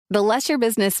The less your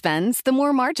business spends, the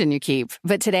more margin you keep.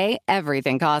 But today,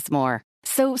 everything costs more.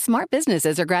 So smart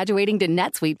businesses are graduating to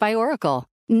NetSuite by Oracle.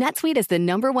 NetSuite is the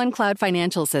 #1 cloud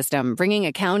financial system, bringing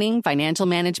accounting, financial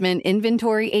management,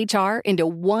 inventory, HR into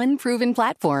one proven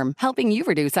platform, helping you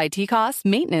reduce IT costs,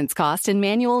 maintenance costs, and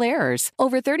manual errors.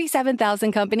 Over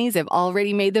 37,000 companies have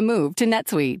already made the move to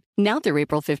NetSuite. Now through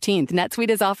April 15th, NetSuite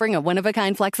is offering a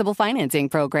one-of-a-kind flexible financing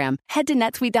program. Head to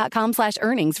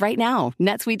netsuite.com/earnings right now.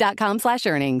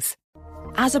 netsuite.com/earnings.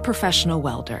 As a professional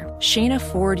welder, Shayna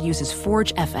Ford uses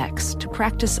Forge FX to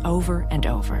practice over and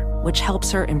over, which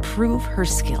helps her improve her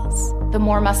skills. The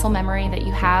more muscle memory that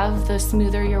you have, the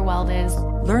smoother your weld is.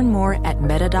 Learn more at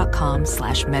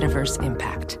meta.com/metaverse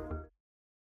impact.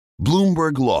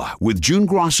 Bloomberg Law with June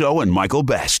Grosso and Michael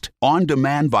Best. On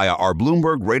demand via our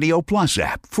Bloomberg Radio Plus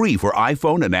app, free for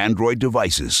iPhone and Android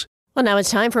devices. Well, now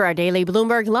it's time for our daily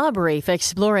Bloomberg Law Brief,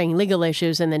 exploring legal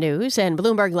issues in the news. And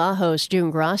Bloomberg Law host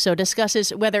June Grosso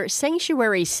discusses whether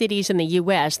sanctuary cities in the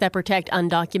U.S. that protect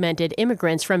undocumented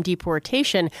immigrants from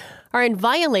deportation are in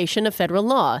violation of federal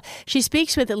law. She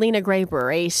speaks with Lena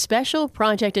Graber, a special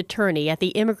project attorney at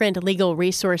the Immigrant Legal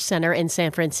Resource Center in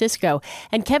San Francisco,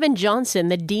 and Kevin Johnson,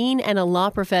 the dean and a law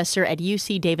professor at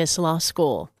UC Davis Law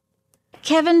School.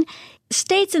 Kevin,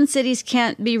 states and cities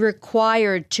can't be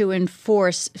required to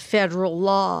enforce federal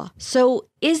law. So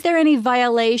is there any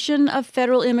violation of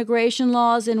federal immigration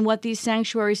laws in what these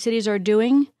sanctuary cities are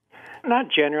doing? Not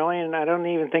generally, and I don't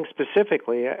even think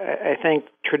specifically. I think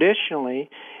traditionally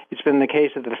it's been the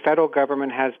case that the federal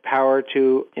government has power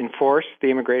to enforce the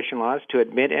immigration laws, to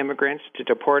admit immigrants, to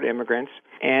deport immigrants,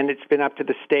 and it's been up to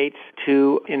the states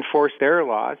to enforce their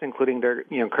laws, including their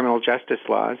criminal justice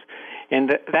laws.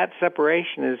 And that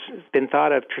separation has been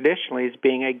thought of traditionally as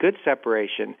being a good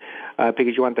separation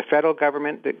because you want the federal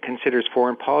government that considers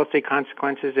foreign policy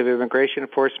consequences of immigration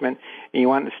enforcement, and you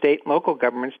want the state and local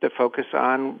governments to focus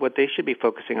on what they should be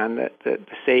focusing on, the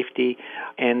safety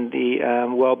and the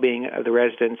well-being of the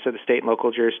residents of the state and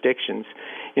local jurisdictions.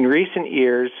 In recent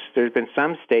years, there's been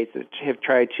some states that have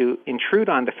tried to intrude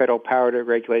on the federal power to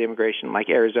regulate immigration, like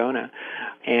Arizona,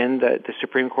 and the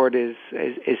Supreme Court has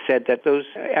said that those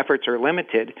efforts are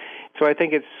limited. So I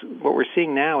think what we're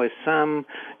seeing now is some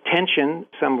tension,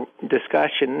 some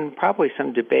discussion, probably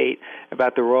some debate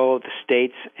about the role of the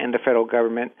states and the federal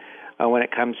government when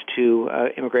it comes to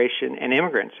immigration and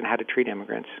immigrants and how to treat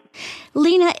immigrants.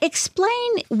 Lena,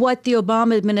 explain what the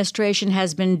Obama administration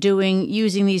has been doing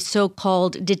using these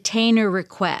so-called detainer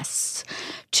requests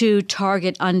to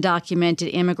target undocumented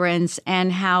immigrants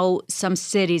and how some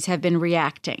cities have been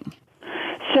reacting.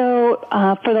 So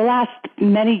for the last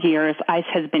many years, ICE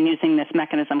has been using this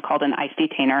mechanism called an ICE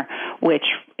detainer, which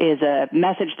is a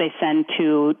message they send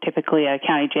to typically a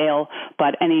county jail,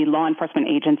 but any law enforcement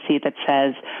agency that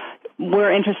says,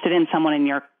 we're interested in someone in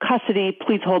your custody,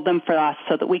 please hold them for us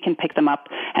so that we can pick them up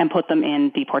and put them in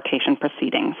deportation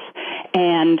proceedings.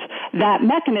 And that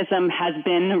mechanism has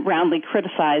been roundly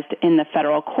criticized in the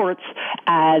federal courts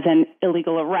as an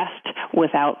illegal arrest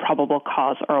without probable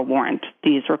cause or a warrant.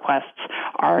 These requests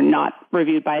are not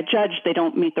reviewed by a judge. They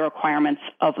don't meet the requirements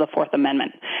of the Fourth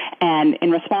Amendment. And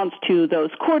in response to those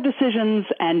court decisions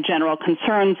and general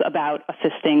concerns about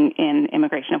assisting in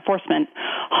immigration enforcement,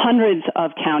 hundreds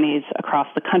of counties across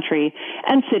the country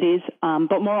and cities,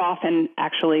 but more often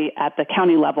actually at the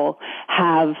county level,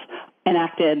 have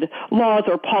enacted laws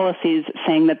or policies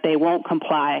saying that they won't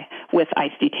comply with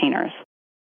ICE detainers.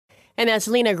 And that's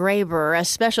Lena Graber, a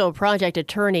special project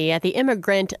attorney at the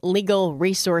Immigrant Legal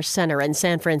Resource Center in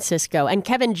San Francisco, and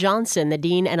Kevin Johnson, the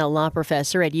dean and a law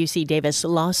professor at UC Davis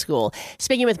Law School,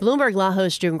 speaking with Bloomberg Law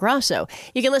host June Grosso.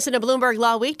 You can listen to Bloomberg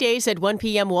Law weekdays at 1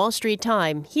 p.m. Wall Street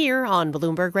time here on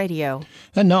Bloomberg Radio.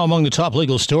 And now among the top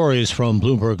legal stories from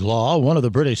Bloomberg Law, one of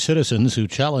the British citizens who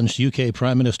challenged UK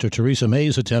Prime Minister Theresa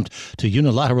May's attempt to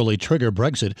unilaterally trigger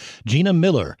Brexit, Gina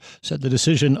Miller, said the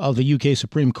decision of the UK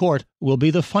Supreme Court will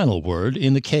be the final word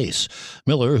in the case.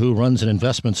 Miller, who runs an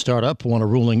investment startup, won a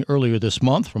ruling earlier this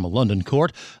month from a London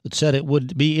court that said it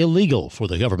would be illegal for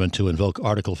the government to invoke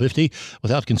Article 50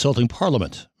 without consulting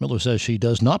Parliament. Miller says she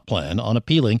does not plan on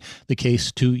appealing the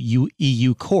case to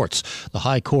EU courts. The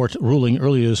High Court ruling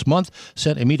earlier this month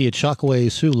sent immediate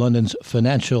shockwaves through London's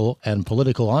financial and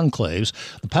political enclaves.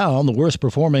 The pound, the worst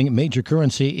performing major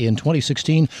currency in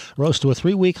 2016, rose to a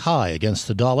 3-week high against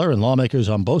the dollar, and lawmakers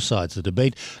on both sides of the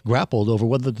debate grappled over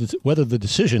whether the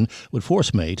decision would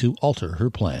force May to alter her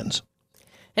plans.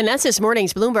 And that's this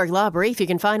morning's Bloomberg Law Brief. You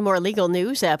can find more legal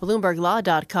news at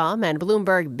BloombergLaw.com and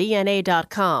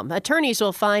BloombergBNA.com. Attorneys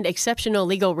will find exceptional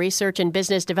legal research and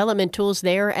business development tools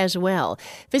there as well.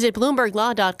 Visit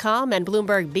BloombergLaw.com and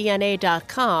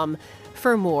BloombergBNA.com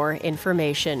for more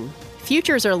information.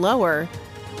 Futures are lower,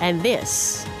 and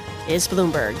this is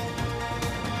Bloomberg.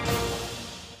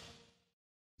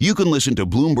 You can listen to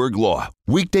Bloomberg Law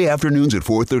weekday afternoons at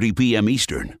 4:30 p.m.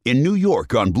 Eastern. In New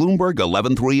York on Bloomberg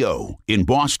 1130. In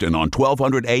Boston on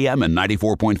 1200 AM and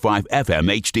 94.5 FM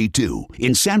HD2.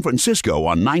 In San Francisco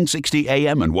on 960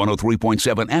 AM and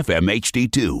 103.7 FM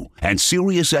HD2. And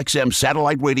Sirius XM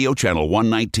Satellite Radio Channel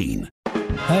 119.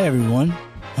 Hi, everyone.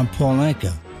 I'm Paul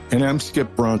Anka. And I'm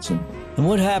Skip Bronson. And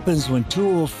what happens when two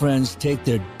old friends take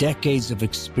their decades of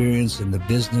experience in the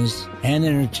business and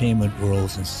entertainment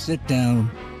worlds and sit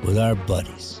down with our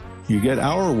buddies? You get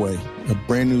Our Way, a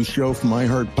brand new show from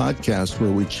iHeart Podcast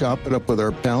where we chop it up with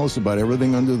our pals about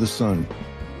everything under the sun.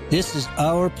 This is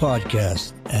our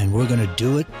podcast, and we're going to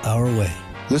do it our way.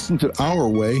 Listen to Our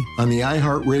Way on the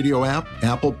iHeart Radio app,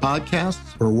 Apple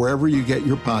Podcasts, or wherever you get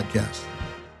your podcasts.